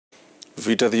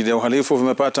Vita dhidi ya uhalifu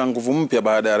vimepata nguvu mpya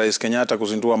baada ya Rais Kenyatta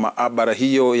kuzindua maabara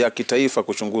hiyo ya kitaifa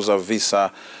kuchunguza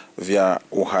visa vya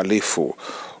uhalifu.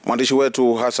 Mwandishi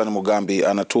wetu Hassan Mugambi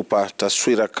anatupa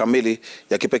taswira kamili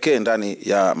ya kipekee ndani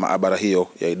ya maabara hiyo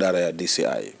ya idara ya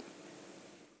DCI.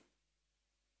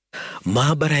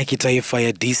 Maabara ya kitaifa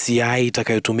ya DCI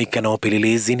itakayotumika na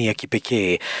wapelelezi ni ya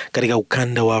kipekee katika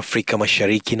ukanda wa Afrika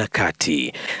Mashariki na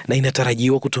Kati, na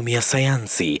inatarajiwa kutumia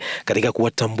sayansi katika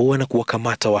kuwatambua na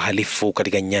kuwakamata wahalifu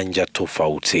katika nyanja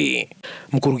tofauti.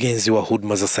 Mkurugenzi wa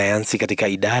huduma za sayansi katika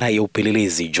idara ya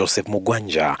upelelezi Joseph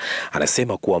Mugwanja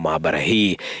anasema kuwa maabara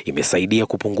hii imesaidia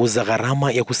kupunguza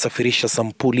gharama ya kusafirisha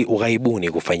sampuli ughaibuni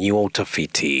kufanyiwa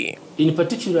utafiti. In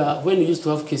particular, when we used to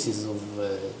have cases of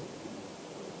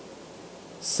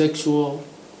sexual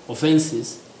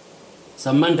offenses,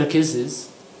 some murder cases,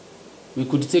 we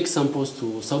could take samples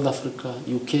to South Africa,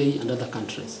 UK and other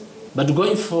countries. But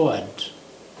going forward,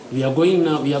 we have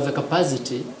the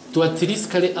capacity to at least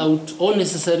carry out all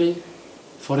necessary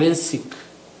forensic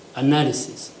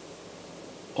analysis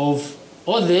of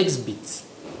all the exhibits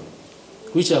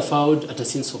which are found at the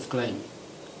scenes of crime.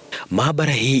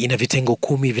 Maabara hii ina vitengo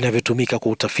 10 vinavyotumika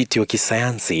kwa utafiti wa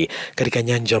kisayansi katika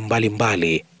nyanja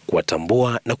mbalimbali,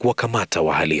 kuwatambua na kuwakamata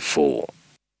wahalifu.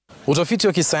 Utafiti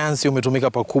wa kisayansi umetumika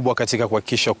pakubwa katika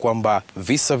kuhakikisha kwamba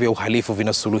visa vya uhalifu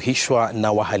vinasuluhishwa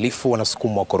na wahalifu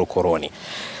wanasukumwa korokoroni.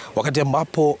 Wakati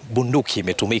ambapo bunduki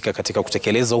imetumika katika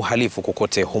kutekeleza uhalifu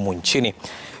kokote humu nchini,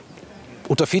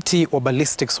 utafiti wa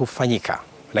ballistics hufanyika.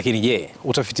 Lakini je,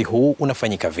 utafiti huu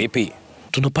unafanyika vipi?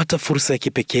 Tunapata fursa ya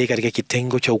kipekee katika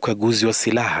kitengo cha ukaguzi wa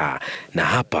silaha, na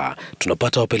hapa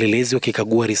tunapata wapelelezi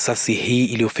wakikagua risasi hii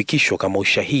iliyofikishwa kama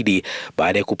ushahidi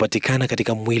baada ya kupatikana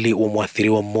katika mwili wa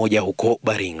mwathiriwa mmoja huko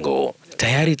Baringo.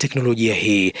 Tayari teknolojia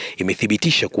hii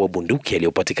imethibitisha kuwa bunduki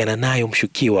aliyopatikana nayo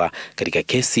mshukiwa katika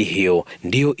kesi hiyo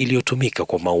ndiyo iliyotumika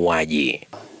kwa mauaji.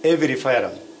 Every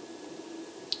firearm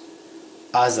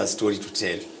has a story to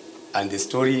tell, and the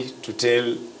story to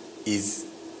tell is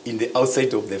in the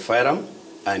outside of the firearm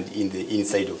and in the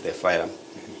inside of the firearm.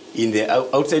 In the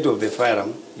outside of the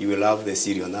firearm, you will have the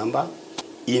serial number.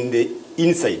 In the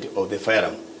inside of the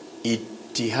firearm, it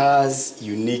has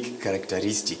unique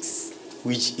characteristics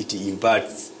which it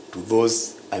imparts to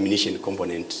those ammunition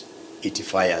components it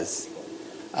fires.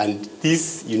 And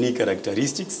these unique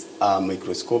characteristics are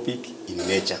microscopic in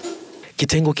nature.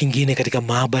 Kitengo kingine katika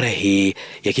maabara hii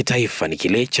ya kitaifa ni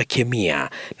kile cha kemia,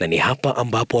 na ni hapa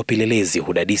ambapo wapelelezi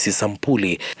hudadisi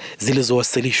sampuli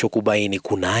zilizowasilishwa kubaini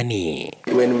kunani.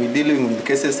 When we dealing with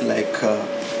cases like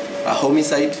a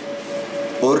homicide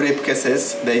or rape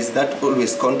cases, there is that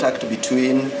always contact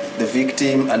between the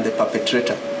victim and the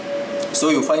perpetrator. So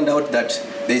you find out that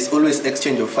there is always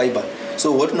exchange of fiber.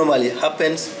 So what normally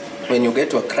happens when you get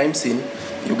to a crime scene,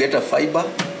 you get a fiber,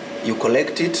 you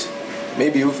collect it.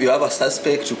 Maybe if you have a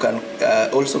suspect, you can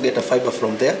also get a fiber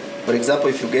from there. For example,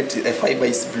 if you get a fiber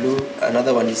is blue,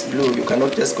 another one is blue, you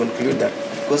cannot just conclude that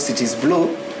because it is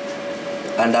blue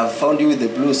and I've found you with the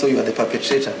blue, so you are the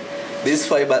perpetrator. This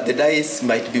fiber, the dyes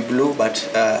might be blue, but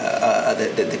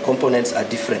the components are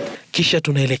different. Kisha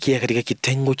tunaelekea katika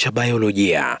kitengo cha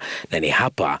biolojia, na ni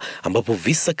hapa ambapo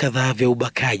visa kadhaa vya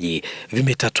ubakaji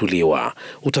vimetatuliwa.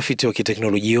 Utafiti wa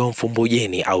kiteknolojia wa mfumbo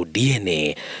jeni au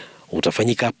DNA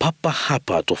utafanyika papa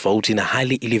hapa, tofauti na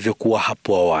hali ilivyokuwa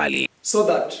hapo awali. So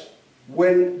that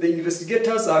when the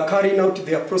investigators are carrying out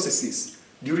their processes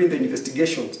during the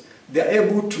investigations, they are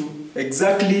able to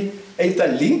exactly either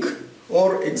link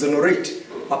or exonerate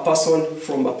a person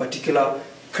from a particular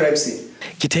crime scene.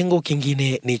 Kitengo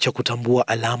kingine ni cha kutambua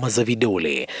alama za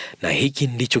vidole, na hiki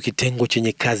ndicho kitengo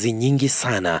chenye kazi nyingi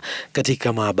sana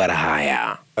katika maabara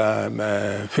haya.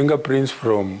 Fingerprints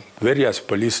from various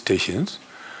police stations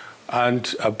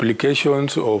and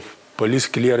applications of police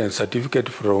clearance certificate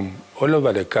from all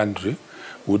over the country,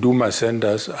 Huduma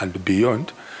centers and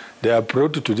beyond, they are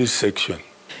brought to this section.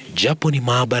 Japo ni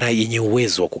maabara yenye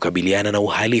uwezo wa kukabiliana na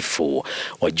uhalifu,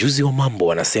 wajuzi wa mambo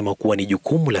wanasema kuwa ni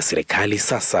jukumu la serikali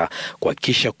sasa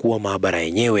kuhakikisha kuwa maabara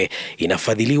yenyewe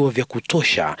inafadhiliwa vya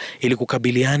kutosha ili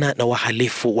kukabiliana na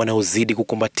wahalifu wanaozidi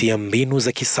kukumbatia mbinu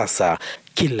za kisasa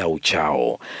kila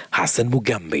uchao. Hassan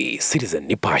Mugambi, Citizen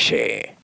Nipashe.